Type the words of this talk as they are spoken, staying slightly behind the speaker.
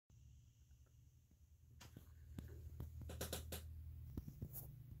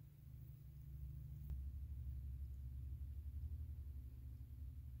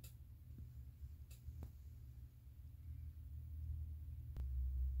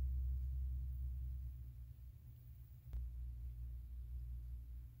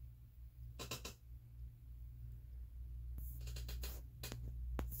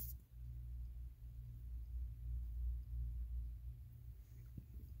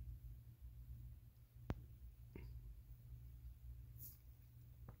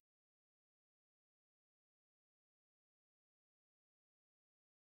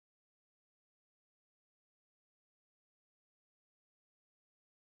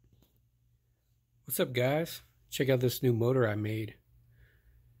What's up, guys? Check out this new motor I made.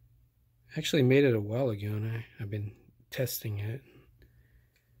 I actually made it a while ago, and I've been testing it,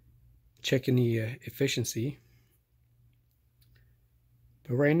 checking the efficiency.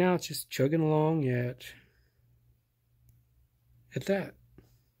 But right now, it's just chugging along at that.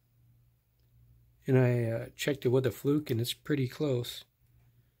 And I checked it with a fluke, and it's pretty close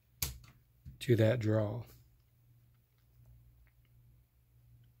to that draw.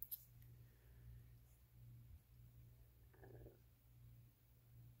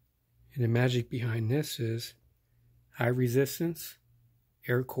 And the magic behind this is high resistance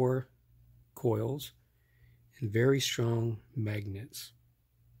air core coils and very strong magnets.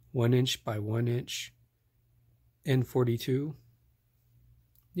 1 inch by 1 inch N42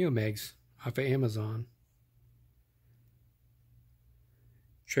 Neomags off of Amazon.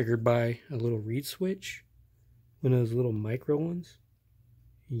 Triggered by a little reed switch, one of those little micro ones.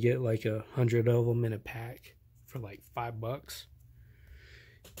 You get like 100 of them in a pack for like $5.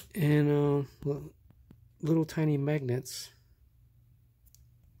 And little tiny magnets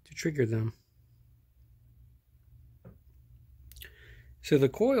to trigger them. So the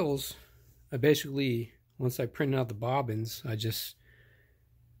coils, I basically, once I printed out the bobbins, I just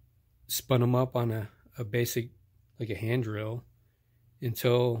spun them up on a basic, like a hand drill,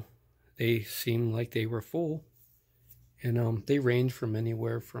 until they seemed like they were full. And they range from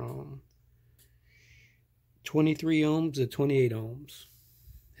anywhere from 23 ohms to 28 ohms.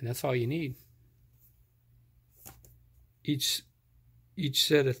 And that's all you need. Each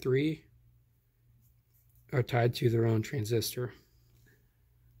set of 3 are tied to their own transistor.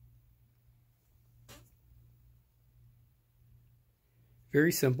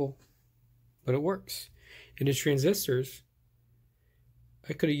 Very simple, but it works. And the transistors,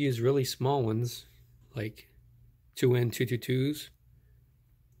 I could have used really small ones, like 2N222s,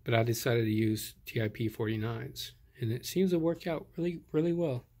 but I decided to use TIP49s, and it seems to work out really, really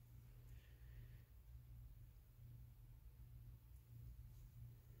well.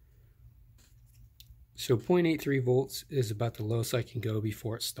 So 0.83 volts is about the lowest I can go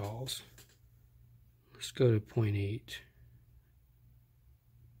before it stalls. Let's go to 0.8.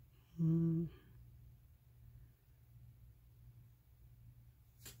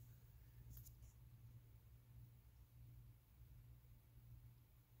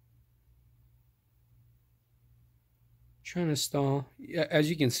 Trying to stall. As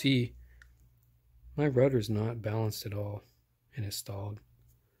you can see, my rotor's not balanced at all, and it's stalled.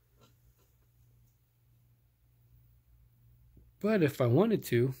 But if I wanted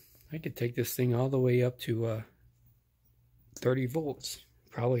to, I could take this thing all the way up to 30 volts,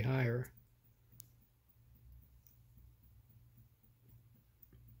 probably higher.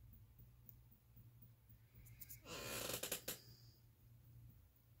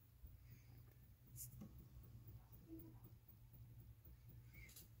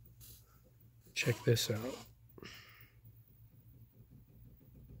 Check this out.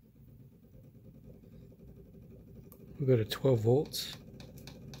 We'll go to 12 volts.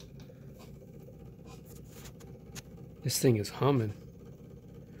 This thing is humming.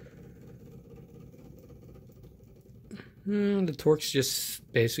 The torque's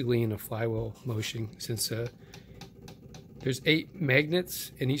just basically in a flywheel motion, since there's 8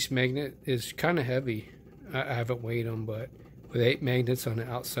 magnets, and each magnet is kind of heavy. I haven't weighed them, but with 8 magnets on the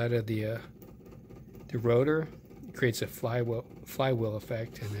outside of the rotor, it creates a flywheel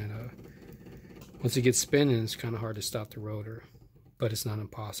effect, and then once it gets spinning, it's kind of hard to stop the rotor, but it's not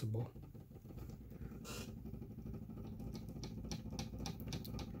impossible.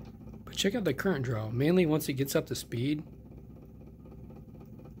 But check out the current draw. Mainly once it gets up to speed,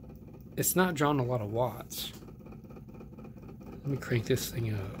 it's not drawing a lot of watts. Let me crank this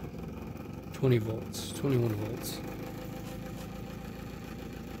thing up. 20 volts, 21 volts.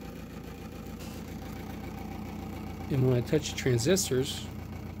 And when I touch the transistors,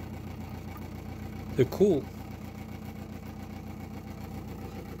 they're cool.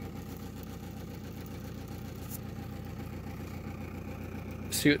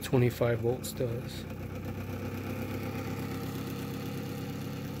 See what 25 volts does.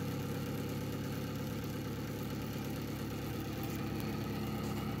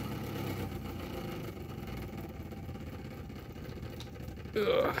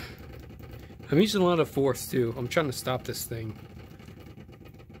 Ugh. I'm using a lot of force too. I'm trying to stop this thing.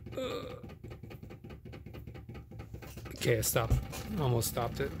 Okay, I stopped. Almost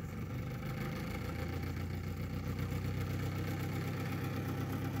stopped it.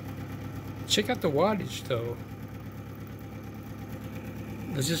 Check out the wattage though.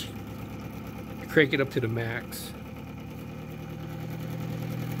 Let's just crank it up to the max.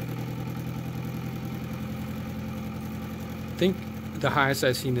 think the highest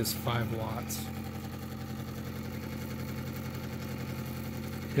I've seen is 5 watts.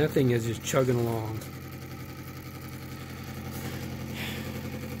 That thing is just chugging along.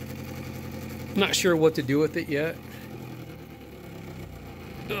 Not sure what to do with it yet.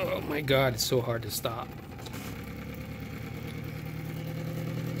 Oh my God, it's so hard to stop.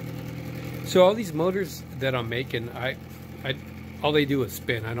 So all these motors that I'm making, all they do is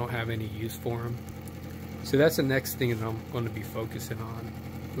spin. I don't have any use for them. So that's the next thing that I'm going to be focusing on.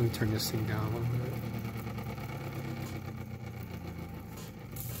 Let me turn this thing down a little bit.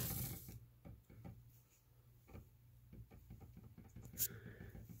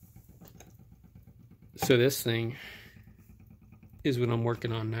 So this thing is what I'm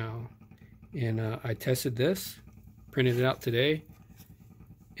working on now. And I tested this, printed it out today,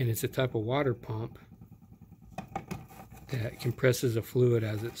 and it's a type of water pump that compresses a fluid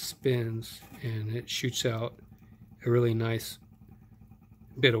as it spins, and it shoots out a really nice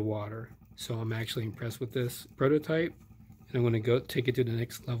bit of water. So I'm actually impressed with this prototype, and I'm going to go take it to the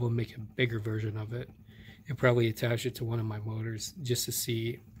next level and make a bigger version of it, and probably attach it to one of my motors just to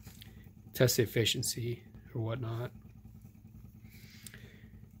see, test the efficiency or whatnot.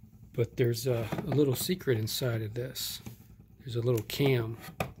 But there's a little secret inside of this. There's a little cam,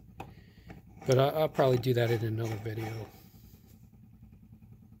 but I'll probably do that in another video.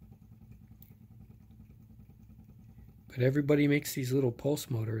 But everybody makes these little pulse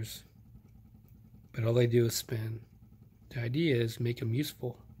motors, but all they do is spin. The idea is make them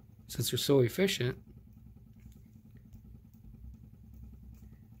useful. Since they're so efficient,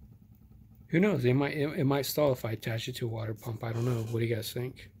 who knows, it might stall if I attach it to a water pump. I don't know. What do you guys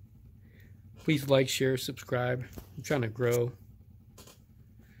think? Please like, share, subscribe. I'm trying to grow.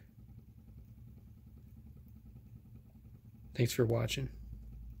 Thanks for watching.